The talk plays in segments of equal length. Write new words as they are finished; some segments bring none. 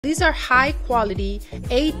These are high quality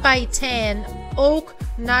 8x10 oak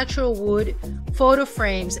natural wood photo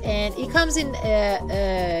frames, and it comes in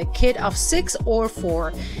a kit of 6 or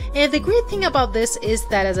 4. And the great thing about this is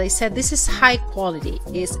that, as I said, this is high quality.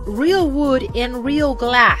 It's real wood and real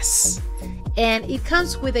glass, and it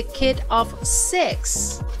comes with a kit of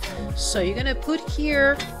 6. So you're gonna put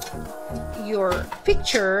here your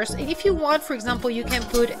pictures, and if you want, for example, you can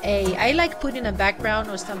put I like putting a background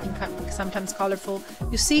or something sometimes colorful.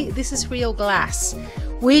 You see, this is real glass,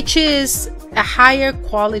 which is a higher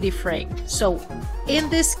quality frame. So in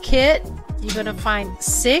this kit you're gonna find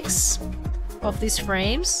 6 of these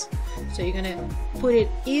frames, so you're gonna put it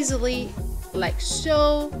easily like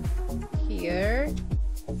so here,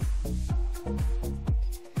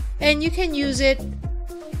 and you can use it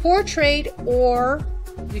portrait or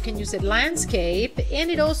you can use it landscape, and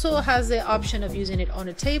it also has the option of using it on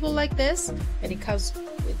a table like this, and it comes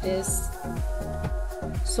with this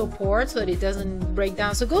support so that it doesn't break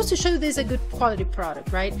down. So it goes to show you this is a good quality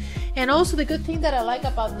product, right? And also the good thing that I like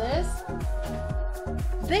about this,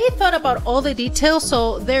 they thought about all the details,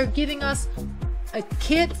 so they're giving us a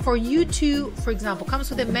kit for you to, for example, comes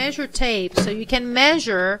with a measure tape, so you can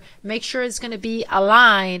measure, make sure it's going to be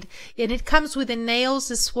aligned, and it comes with the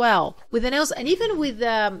nails as well, with the nails, and even with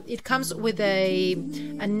it comes with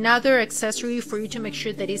another accessory for you to make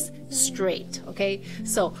sure that it's straight. Okay,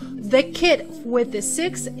 so the kit with the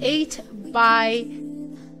 6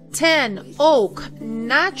 8x10 oak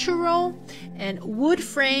natural and wood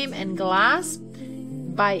frame and glass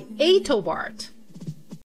by ATOBART.